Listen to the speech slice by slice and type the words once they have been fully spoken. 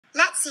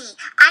see.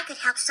 I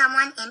could help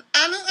someone in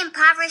any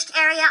impoverished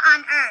area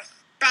on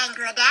Earth.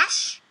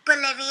 Bangladesh,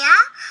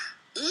 Bolivia,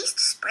 East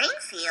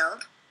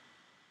Springfield.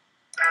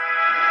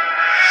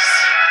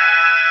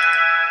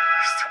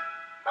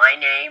 My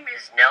name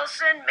is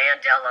Nelson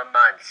Mandela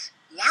Munts.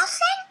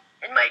 Nelson?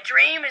 And my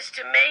dream is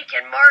to make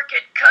and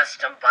market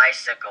custom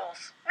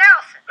bicycles.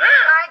 Nelson,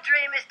 my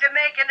dream is to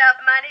make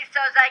enough money so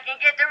as I can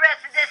get the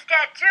rest of this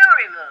tattoo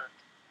removed.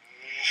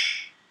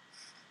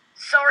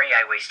 Sorry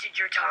I wasted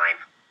your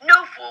time.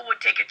 No fool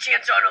would take a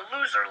chance on a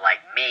loser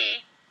like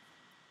me.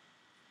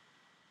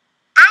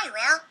 I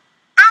will.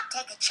 I'll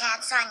take a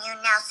chance on you,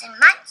 Nelson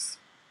Munts.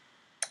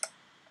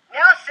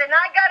 Nelson,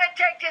 I gotta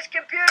take this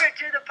computer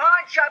to the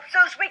pawn shop so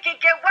we can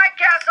get White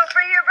Castle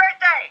for your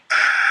birthday.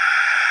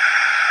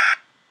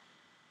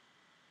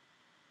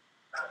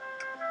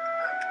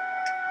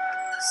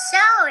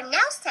 So,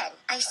 Nelson,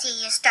 I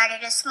see you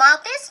started a small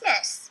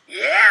business.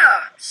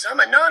 Yeah, some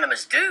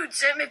anonymous dude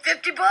sent me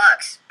 $50.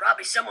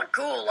 Probably someone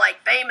cool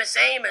like Famous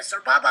Amos or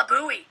Baba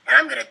Booey. And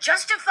I'm gonna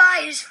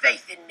justify his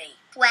faith in me.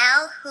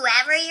 Well,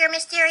 whoever your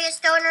mysterious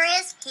donor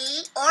is,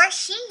 he or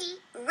she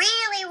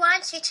really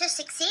wants you to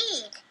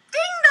succeed.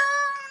 Ding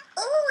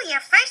dong! Ooh,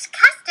 your first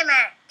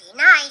customer. Be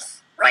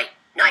nice. Right,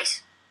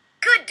 nice.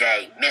 Good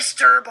day,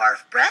 Mr.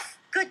 Barf Breath.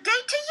 Good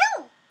day to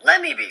you.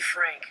 Let me be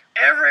frank.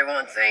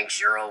 Everyone thinks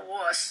you're a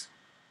wuss.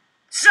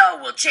 So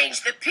we'll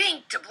change the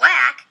pink to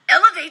black,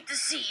 elevate the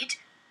seat,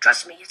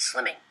 trust me, it's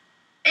slimming,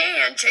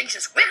 and change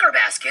this wicker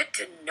basket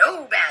to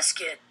no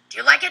basket. Do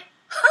you like it?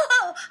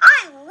 Oh,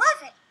 I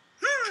love it.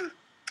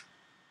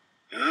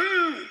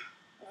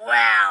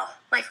 Wow,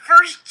 my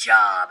first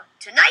job.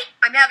 Tonight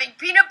I'm having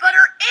peanut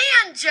butter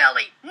and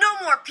jelly. No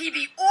more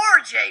PB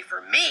or J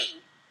for me.